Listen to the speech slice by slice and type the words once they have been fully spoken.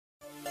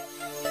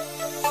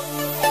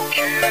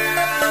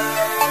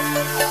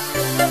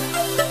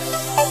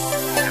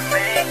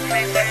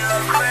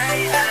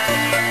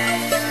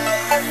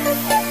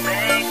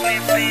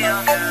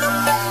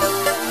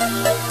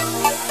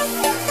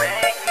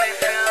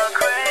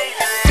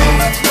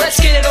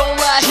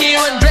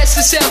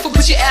brace yourself and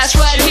put your ass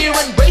right here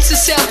and brace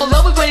yourself. I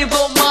love it when you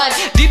blow mine.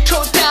 Deep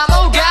throat time,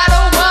 oh God,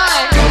 oh my.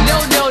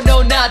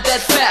 No, not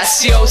that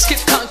fast, yo.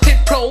 Skibkhan,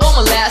 clit pro,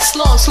 I'ma last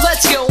long. So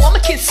let's go, I'ma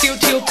kiss you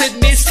till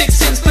plead me.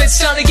 16 splits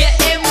trying to get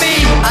in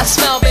me. I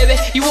smile, baby,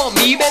 you want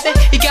me, baby?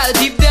 You got it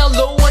deep down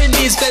low on your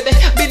knees, baby.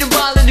 Been a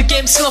while in the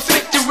game, still I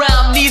flicked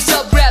around. Knees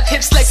up, grab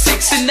hips like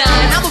 6 and 9.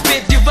 I'm a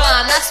bit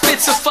divine, I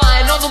spit so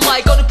fine. On the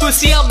mic, on the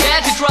pussy, I'm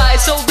mad to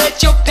dry. So let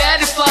your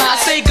panty fly. I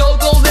say go,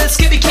 let's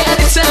get it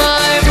candy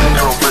time.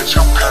 Girl, let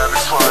your panty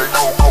fly.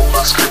 Go,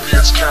 let's get it,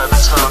 it's candy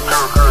time.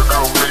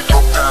 Girl, make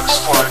your panties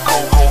fly. Go,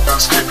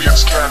 let's get it,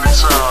 it's candy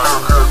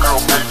time. Girl,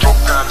 make your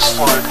panties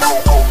fly. Go,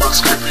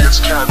 let's get it, it's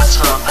candy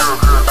time.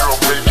 Girl,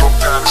 make your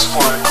panties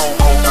fly. Go,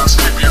 let's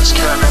get it, it's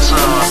candy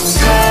time.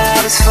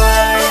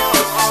 Satisfied,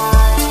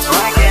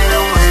 why can't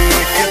I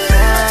make your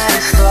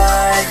panties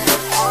fly?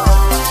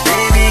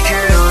 Baby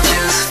girl,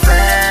 just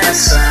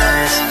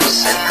fantasize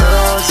and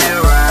close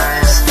your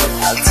eyes.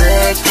 I'll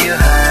take you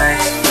high.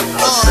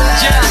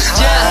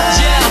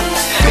 Yeah.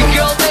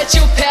 Girl, let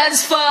your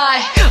panties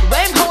fly.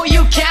 Rainbow,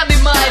 you can't be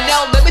mine.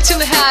 Now let me tell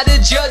you how to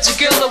judge a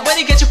girl. When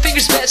you get your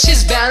fingers wet,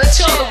 she's bound to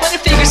tell. When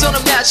your fingers on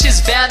a mat,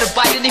 she's bound to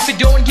bite. And if you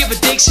don't give a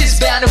dick, she's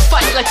bound to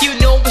fight. Like you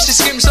know, but she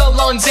screams her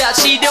lungs out.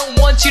 She don't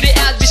want you to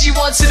act, but she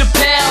wants you to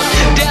pound.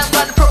 Damn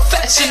right, a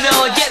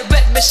professional. Get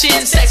wet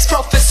machine, sex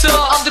professor.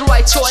 I'm the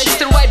right choice,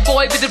 the right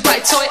boy with the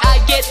right toy.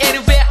 I get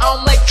anywhere,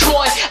 I'm like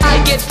Troy.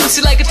 I get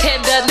pussy like a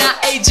tender.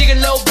 Not aging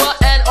and low,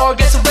 but an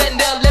orgasm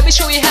bender. Let me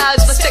show you how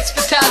it's my sex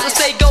potential. I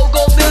say go,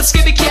 little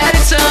skibby candy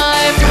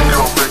time.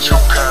 Girl, let your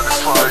panty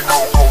fly. Go,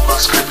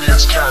 let's get it,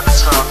 it's candy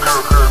time.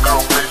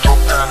 Girl, make your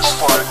panties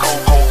fly. Go,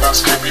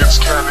 let's get it, it's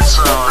candy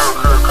time.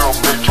 Girl,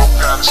 make your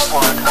panties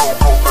fly. Go,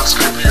 let's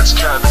get it, it's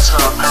candy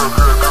time.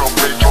 Girl,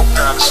 make your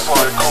panties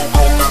fly. Go,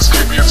 let's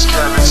get it, it's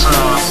candy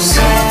time.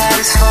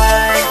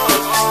 Satisfied,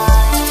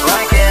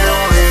 why can't I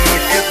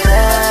make your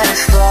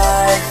panties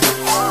fly?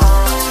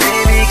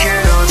 Baby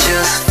girl,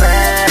 just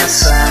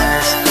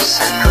fantasize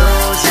and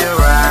close your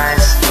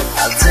eyes.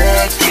 I'll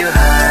take you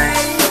high.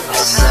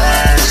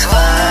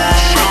 Satisfied.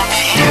 From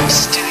your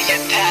hips to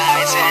your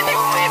thighs and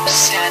your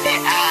lips and your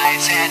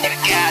eyes, and you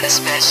got a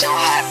special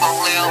hype, a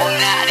little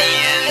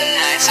Nahiyan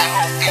nights. I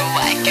hope you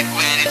like it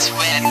when it's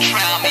wet.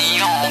 Try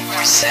me on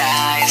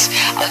precise.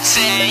 I'll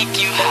take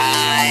you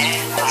high.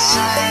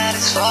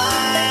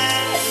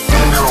 Satisfied.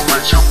 Girl,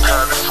 make your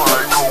panties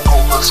fly. Go,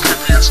 let's get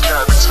it, it's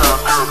candy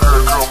time.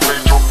 Girl,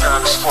 make your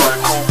panties fly.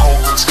 Go,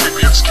 let's get it,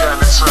 it's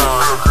candy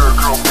time.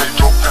 Girl, make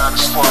your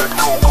panties fly.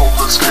 Go,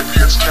 let's get it,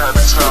 it's candy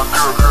time.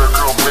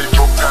 Girl, make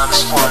your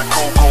panties fly.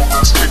 Go,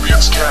 let's get it,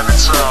 it's candy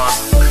time.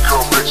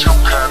 Girl, make your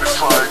panties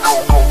fly. Go,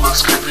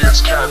 let's get it,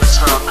 it's candy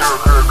time.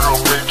 Girl,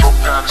 make your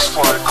panties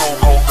fly. Go,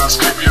 let's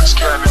get it, it's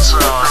candy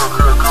time.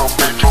 Girl,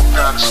 make your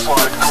panties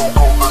fly.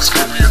 Go, let's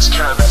get it, it's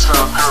candy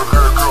time.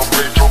 Girl,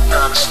 make your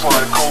panties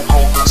fly. Go,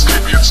 let's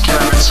get it, it's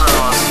candy time.